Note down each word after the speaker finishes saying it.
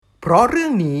เพราะเรื่อ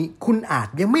งนี้คุณอาจ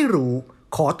ยังไม่รู้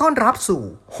ขอต้อนรับสู่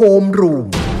Homeroom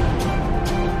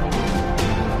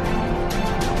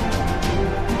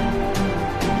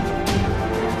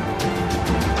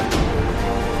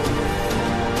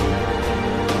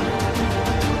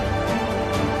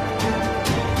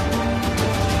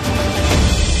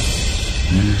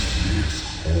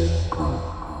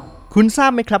คุณทรา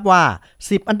บไหมครับว่า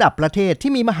10อันดับประเทศ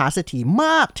ที่มีมหาเศรษฐีม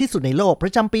ากที่สุดในโลกปร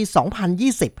ะจำปี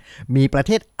 2020 มีประเ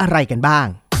ทศอะไรกันบ้าง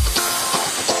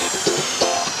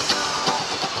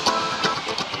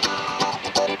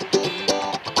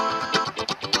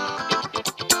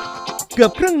เกือ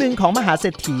บครึ่งหนึ่งของมหาเศร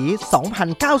ษฐี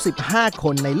 2,095 ค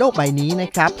นในโลกใบนี้นะ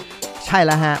ครับใช่แ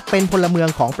ล้วฮะเป็นพลเมือง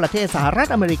ของประเทศสหรัฐ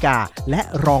อเมริกาและ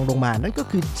รองลงมานั่นก็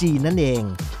คือจีนนั่นเอง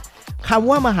คำ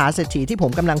ว่ามหาเศรษฐีที่ผ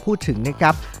มกำลังพูดถึงนะค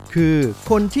รับคือ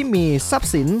คนที่มีทรัพ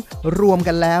ย์สินรวม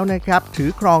กันแล้วนะครับถือ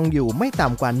ครองอยู่ไม่ต่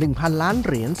ำกว่า 1,000 ล้านเ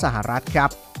หรียญสหรัฐครับ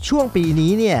ช่วงปี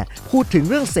นี้เนี่ยพูดถึง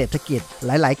เรื่องเศรษฐกิจห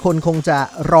ลายๆคนคงจะ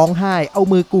ร้องไห้เอา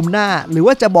มือกุมหน้าหรือ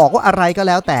ว่าจะบอกว่าอะไรก็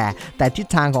แล้วแต่ทิศ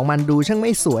ทางของมันดูช่างไ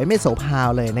ม่สวยไม่โสภา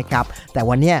เลยนะครับแต่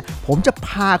วันนี้ผมจะพ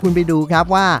าคุณไปดูครับ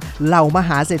ว่าเหล่ามห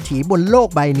าเศรษฐีบนโลก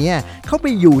ใบนี้เขาไป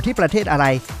อยู่ที่ประเทศอะไร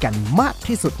กันมาก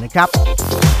ที่สุดนะครับ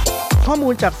ข้อมู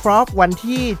ลจาก Forbes วัน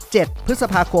ที่ 7 พฤษ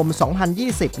ภาคม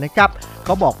 2020 นะครับเข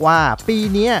าบอกว่าปี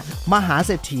นี้มหาเ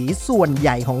ศรษฐีส่วนให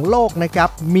ญ่ของโลกนะครับ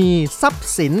มีทรัพ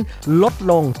ย์สินลด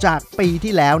ลงจากปี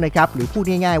ที่แล้วนะครับหรือพูด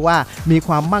ง่ายๆว่ามีค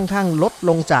วามมั่งคั่งลด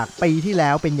ลงจากปีที่แล้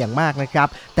วเป็นอย่างมากนะครับ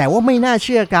แต่ว่าไม่น่าเ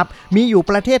ชื่อครับมีอยู่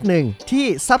ประเทศหนึ่งที่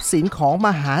ทรัพย์สินของม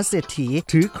หาเศรษฐี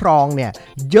ถือครองเนี่ย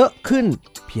เยอะขึ้น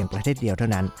เพียงประเทศเดียวเท่า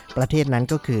นั้นประเทศนั้น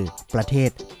ก็คือประเทศ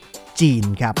จีน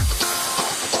ครับ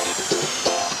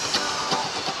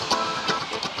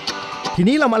ที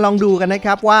นี้เรามาลองดูกันนะค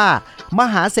รับว่าม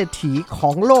หาเศรษฐีขอ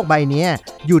งโลกใบนี้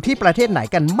อยู่ที่ประเทศไหน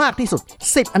กันมากที่สุด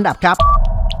10อันดับครับ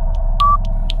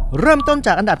เริ่มต้นจ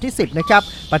ากอันดับที่10นะครับ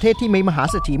ประเทศที่มีมหา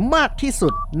เศรษฐีมากที่สุ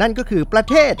ดนั่นก็คือประ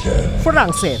เทศฝรั่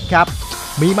งเศสครับ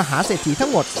มีมหาเศรษฐีทั้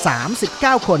งหมด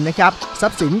39คนนะครับทรั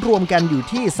พย์สินรวมกันอยู่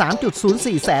ที่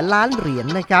 3.04 แสนล้านเหรียญ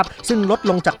นะครับซึ่งลด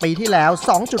ลงจากปีที่แล้ว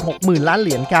 2.6 หมื่นล้านเห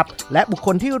รียญครับและบุคค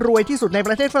ลที่รวยที่สุดในป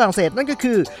ระเทศฝรั่งเศสนั่นก็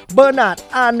คือเบอร์นาร์ด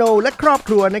อาร์โนและครอบค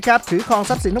รัวนะครับถือครอง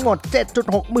ทรัพย์สินทั้งหมด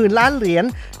 7.6 หมื่นล้านเหรียญ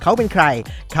เขาเป็นใคร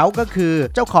เขาก็คือ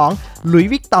เจ้าของหลุยส์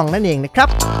วิกตองนั่นเองนะครับ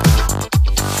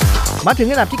มาถึง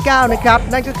อันดับที่9นะครับ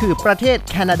นั่นก็คือประเทศ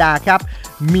แคนาดาครับ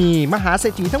มีมหาเศร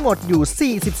ษฐีทั้งหมดอ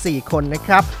ยู่44คนนะค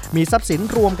รับมีทรัพย์สิน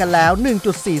รวมกันแล้ว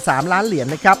 1.43 ล้านเหรียญ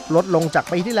นะครับลดลงจาก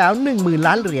ปีที่แล้ว 10,000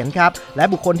 ล้านเหรียญครับและ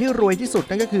บุคคลที่รวยที่สุด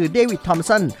นั่นก็คือเดวิด ทอม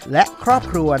สันและครอบ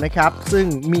ครัวนะครับซึ่ง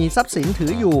มีทรัพย์สินถื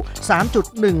ออยู่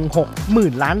 3.16 หมื่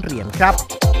นล้านเหรียญครับ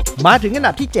มาถึงอัน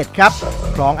ดับที่7ครับ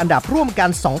ครองอันดับร่วมกัน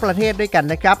2ประเทศด้วยกัน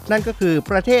นะครับนั่นก็คือ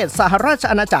ประเทศสหราช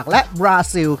อาณาจักรและบรา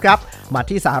ซิลครับมา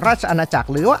ที่สหราชอาณาจักร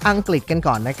หรือว่าอังกฤษกัน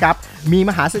ก่อนนะครับมี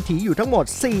มหาเศรษฐีอยู่ทั้งหมด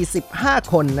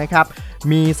45คนนะครับ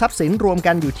มีทรัพย์สินรวม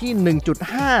กันอยู่ที่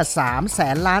 1.53 แส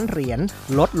นล้านเหรียญ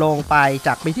ลดลงไปจ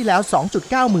ากปีที่แล้ว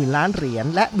 2.9 หมื่นล้านเหรียญ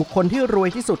และบุคคลที่รวย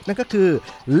ที่สุดนั่นก็คือ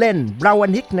เลน บราวา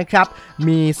นิกนะครับ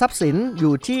มีทรัพย์สินอ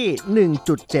ยู่ที่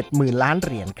 1.7 หมื่นล้านเห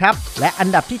รียญครับและอัน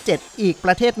ดับที่7อีกป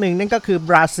ระเทศหนึ่งนั่นก็คือ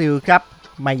บราซิลครับ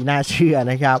ไม่น่าเชื่อ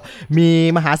นะครับมี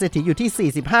มหาเศรษฐีอยู่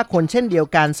ที่45คนเช่นเดียว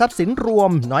กันทรัพย์สินรว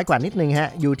มน้อยกว่านิดนึงฮะ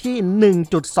อยู่ที่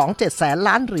 1.27 แสน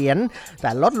ล้านเหรียญแ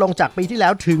ต่ลดลงจากปีที่แล้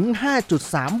วถึง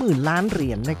 5.3 หมื่นล้านเหรี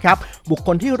ยญนะครับบุคค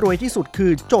ลที่รวยที่สุดคื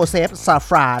อโจเซฟ ซาฟ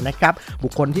รานะครับบุ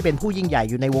คคลที่เป็นผู้ยิ่งใหญ่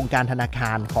อยู่ในวงการธนาค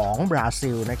ารของบรา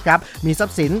ซิลนะครับมีทรัพ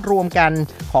ย์สินรวมกัน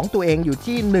ของตัวเองอยู่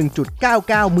ที่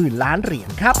 1.99 หมื่นล้านเหรียญ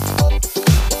ครับ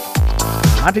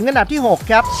มาถึงอันดับที่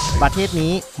6ครับประเทศ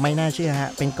นี้ไม่น่าเชื่อฮะ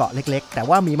เป็นเกาะเล็กๆแต่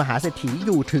ว่ามีมหาเศรษฐีอ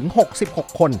ยู่ถึง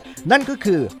66คนนั่นก็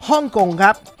คือฮ่องกงค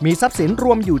รับมีทรัพย์สินร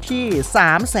วมอยู่ที่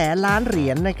3แสนล้านเหรี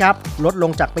ยญนะครับลดล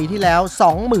งจากปีที่แล้ว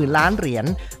 20,000 ล้านเหรียญ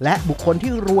และบุคคล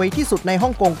ที่รวยที่สุดในฮ่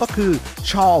องกงก็คือ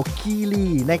ชอลคีลี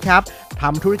นะครับท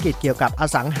ำธุรกิจเกี่ยวกับอ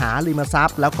สังหาริมทรัพ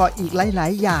ย์แล้วก็อีกหลา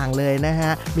ยๆอย่างเลยนะฮ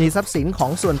ะมีทรัพย์สินขอ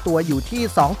งส่วนตัวอยู่ที่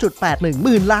 2.81 ห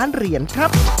มื่นล้านเหรียญครั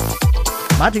บ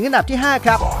มาถึงอันดับที่5ค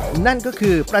รับนั่นก็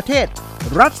คือประเทศ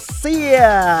รัสเซีย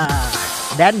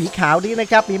แดนหมีขาวนี้นะ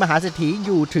ครับมีมหาเศรษฐีอ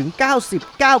ยู่ถึง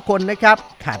99คนนะครับ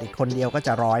ขาดอีกคนเดียวก็จ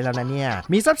ะ100แล้วนะเนี่ย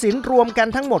มีทรัพย์สินรวมกัน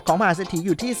ทั้งหมดของมหาเศรษฐีอ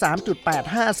ยู่ที่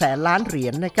 3.85 แสนล้านเหรีย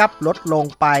ญนะครับลดลง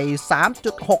ไป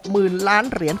 3.6 หมื่นล้าน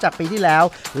เหรียญจากปีที่แล้ว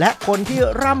และคนที่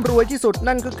ร่ำรวยที่สุด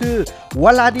นั่นก็คือว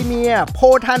ลาดิเมียร์ โพ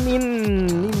ทานิน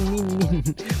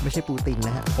ไม่ใช่ปูตินน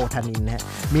ะฮะโพทานินนะฮะ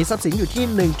มีทรัพย์สินอยู่ที่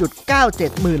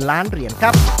 1.97 หมื่นล้านเหรียญค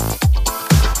รับ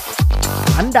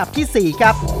อันดับที่4ค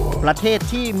รับประเทศ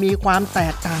ที่มีความแต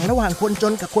กต่างระหว่างคนจ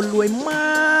นกับคนรวยม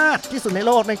ากที่สุดในโ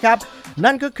ลกนะครับ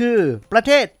นั่นก็คือประเ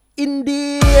ทศอินเดี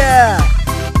ย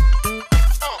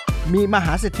มีมห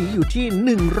าเศรษฐีอยู่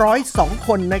ที่102ค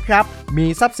นนะครับมี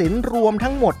ทรัพย์สินรวม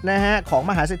ทั้งหมดนะฮะของ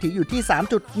มหาเศรษฐีอยู่ที่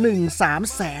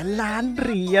 3.13 แสนล้านเห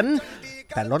รียญ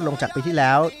แต่ลดลงจากปีที่แ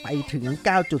ล้วไปถึง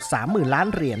 9.3 หมื่นล้าน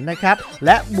เหรียญนะครับแล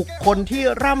ะบุคคลที่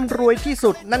ร่ำรวยที่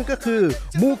สุดนั่นก็คือ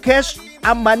มูเคช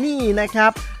อัมบานีนะครั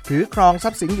บถือครองทรั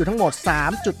พย์สินอยู่ทั้งหมด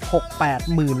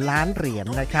 3.68 หมื่นล้านเหรียญ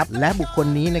นะครับและบุคคล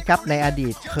นี้นะครับในอดี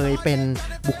ตเคยเป็น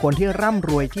บุคคลที่ร่ำ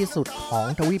รวยที่สุดของ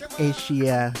ทวีปเอเชีย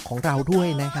ของเราด้วย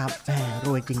นะครับร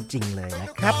วยจริงๆเลยนะ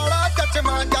ครับ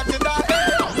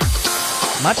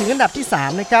มาถึงอันดับที่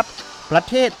3นะครับประ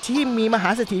เทศที่มีมหา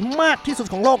เศรษฐีมากที่สุด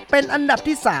ของโลกเป็นอันดับ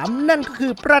ที่3นั่นก็คื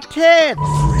อประเทศ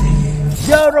เ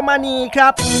ยอรมนีครั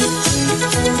บ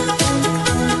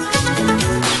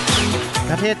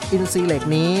ประเทศอินซีเหล็ก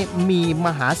นี้มีม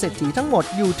หาเศรษฐีทั้งหมด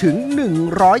อยู่ถึง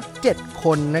107ค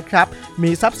นนะครับ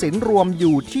มีทรัพย์สินรวมอ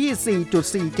ยู่ที่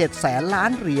 4.47 แสนล้า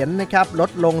นเหรียญนะครับล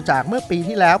ดลงจากเมื่อปี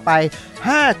ที่แล้วไป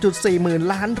 5.4 หมื่น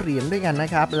ล้านเหรียญด้วยกันน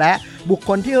ะครับและบุคค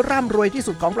ลที่ร่ำรวยที่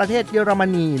สุดของประเทศเยอรม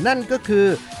นีนั่นก็คือ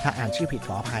ถ้าอ่านชื่อผิดข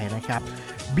ออภัยนะครับ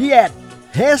เบียร์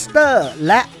เฮสเตอร์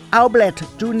และอัลเบรต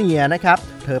จูเนียร์นะครับ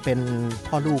เธอเป็น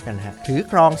พ่อลูกกันฮะถือ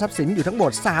ครองทรัพย์สินอยู่ทั้งหม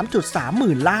ด 3.3 ห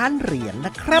มื่นล้านเหรียญน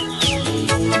ะครับ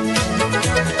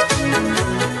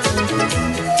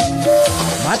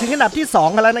มาถึงอันดับที่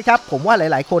2กันแล้วนะครับผมว่าห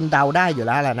ลายๆคนเดาได้อยู่แ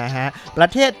ล้วล่ะนะฮะประ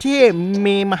เทศที่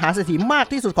มีมหาเศรษฐีมาก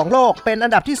ที่สุดของโลกเป็นอั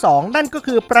นดับที่2นั่นก็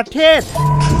คือประเทศ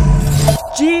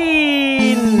จี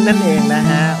นนั่นเองนะ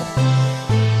ฮะ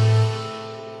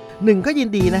หนึ่งก็ยิน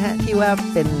ดีนะฮะที่ว่า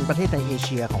เป็นประเทศในเอเ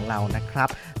ชียของเรานะครับ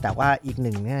แต่ว่าอีกห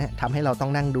นึ่งเนี่ยทำให้เราต้อ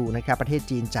งนั่งดูนะครับประเทศ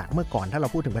จีนจากเมื่อก่อนถ้าเรา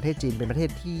พูดถึงประเทศจีนเป็นประเทศ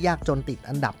ที่ยากจนติด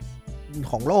อันดับ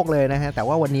ของโลกเลยนะฮะแต่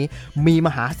ว่าวันนี้มีม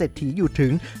หาเศรษฐีอยู่ถึ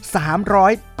ง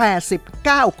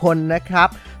389คนนะครับ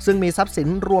ซึ่งมีทรัพย์สิน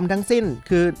รวมทั้งสิ้น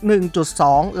คือ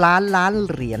 1.2 ล้าน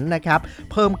เหรียญนะครับ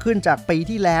เพิ่มขึ้นจากปี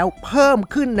ที่แล้วเพิ่ม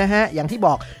ขึ้นนะฮะอย่างที่บ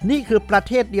อกนี่คือประเ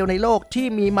ทศเดียวในโลกที่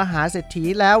มีมหาเศรษฐี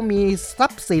แล้วมีทรั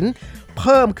พย์สินเ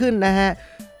พิ่มขึ้นนะฮะ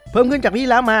เพิ่มขึ้นจากปี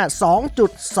แล้วมา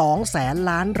 2.2 แสน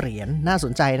ล้านเหรียญน่าส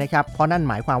นใจนะครับเพราะนั่น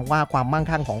หมายความว่าความมั่ง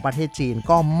คั่งของประเทศจีน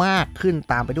ก็มากขึ้น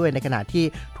ตามไปด้วยในขณะที่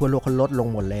ทั่วโลกลดลง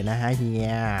หมดเลยนะฮะเฮี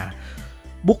ย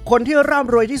บุคคลที่ร่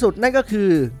ำรวยที่สุดนั่นก็คื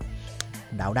อ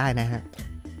เดาได้นะฮะ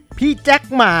พี่แจ็ค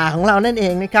หม่าของเรานั่นเอ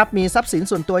งนะครับมีทรัพย์สิน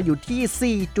ส่วนตัวอยู่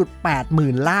ที่ 4.8 ห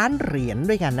มื่นล้านเหรียญ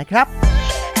ด้วยกันนะครับ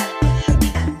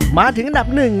มาถึงอันดับ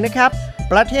1นะครับ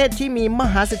ประเทศที่มีม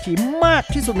หาเศรษฐีมาก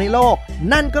ที่สุดในโลก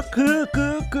นั่นก็คือ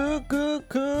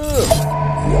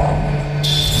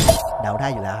เดาได้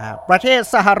อยู่แล้วครับประเทศ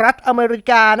สหรัฐอเมริ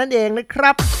กานั่นเองนะค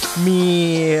รับมี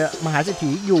มหาเศรษ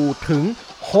ฐีอยู่ถึง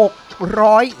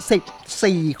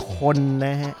614คนน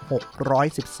ะฮะ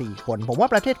614คนผมว่า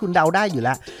ประเทศคุณเดาได้อยู่แ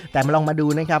ล้วแต่มาลองมาดู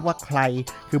นะครับว่าใคร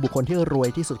คือบุคคลที่รวย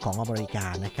ที่สุดของอเมริกา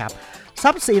นะครับท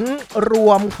รัพย์สินร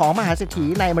วมของมหาเศรษฐี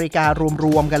ในอเมริการ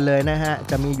วมๆกันเลยนะฮะ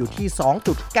จะมีอยู่ที่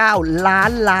 2.9 ล้า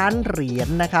นเหรียญ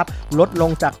นะครับลดล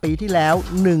งจากปีที่แล้ว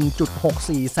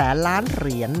 1.64 แสนล้านเห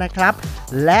รียญนะครับ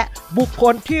และบุคค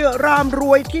ลที่ร่ำร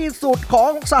วยที่สุดขอ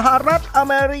งสหรัฐอ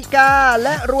เมริกาแล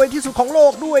ะรวยที่สุดของโล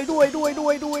กด้วย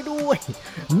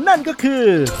นั่นก็คือ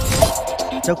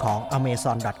เจ้าของ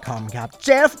Amazon.com ครับเจ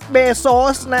ฟ เบโซ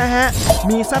สนะฮะ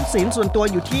มีทรัพย์สินส่วนตัว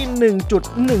อยู่ที่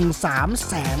 1.13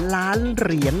 แสนล้านเห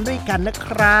รียญด้วยกันนะค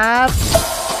รับ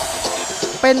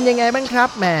เป็นยังไงบ้างครับ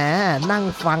แหมนั่ง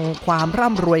ฟังความร่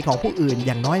ำรวยของผู้อื่นอ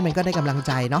ย่างน้อยมันก็ได้กำลังใ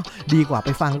จเนาะดีกว่าไป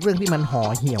ฟังเรื่องที่มันห่อ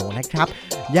เหี่ยวนะครับ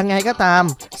ยังไงก็ตาม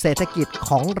เศรษฐกิจข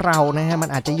องเรานะฮะมัน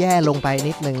อาจจะแย่ลงไป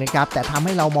นิดนึงนะครับแต่ทำใ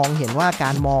ห้เรามองเห็นว่ากา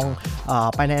รมอง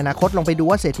ไปในอนาคตลองไปดู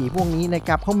ว่าเศรษฐีพวกนี้นะค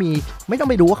รับเขามีไม่ต้อง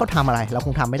ไปดูว่าเขาทำอะไรเราค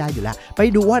งทำไม่ได้อยู่แล้วไป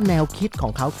ดูว่าแนวคิดขอ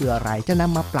งเขาคืออะไรจะน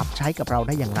ำมาปรับใช้กับเราไ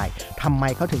ด้อย่างไรทำไม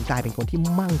เขาถึงกลายเป็นคนที่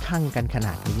มั่งคั่งกันขน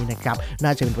าดนี้นะครับน่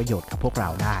าจะเป็นประโยชน์กับพวกเรา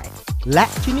ได้และ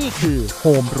ที่นี่คือ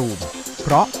Homeroom เพ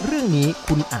ราะเรื่องนี้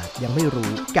คุณอาจยังไม่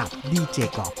รู้กับดีเจ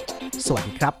กอบสวัส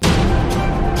ดีครับ